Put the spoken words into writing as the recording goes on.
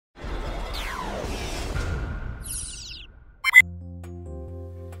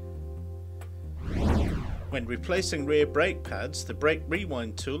When replacing rear brake pads, the brake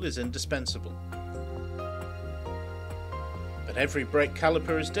rewind tool is indispensable. But every brake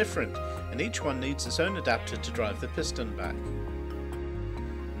caliper is different, and each one needs its own adapter to drive the piston back.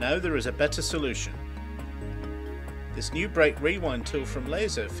 Now there is a better solution. This new brake rewind tool from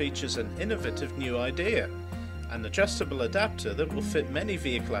Laser features an innovative new idea, an adjustable adapter that will fit many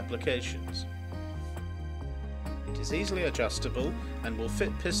vehicle applications. It is easily adjustable and will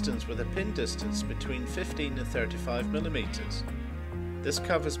fit pistons with a pin distance between 15 and 35 mm. This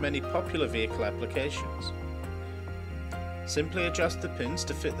covers many popular vehicle applications. Simply adjust the pins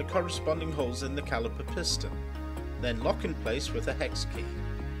to fit the corresponding holes in the caliper piston, then lock in place with a hex key.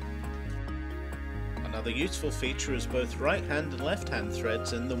 Another useful feature is both right hand and left hand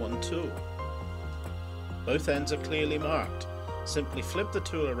threads in the one tool. Both ends are clearly marked. Simply flip the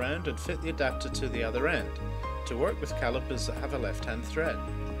tool around and fit the adapter to the other end, to work with calipers that have a left hand thread.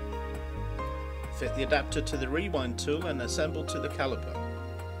 Fit the adapter to the rewind tool and assemble to the caliper.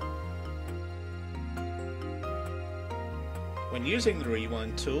 When using the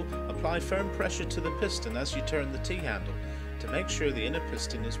rewind tool, apply firm pressure to the piston as you turn the T-handle to make sure the inner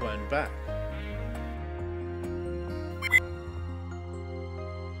piston is wound back.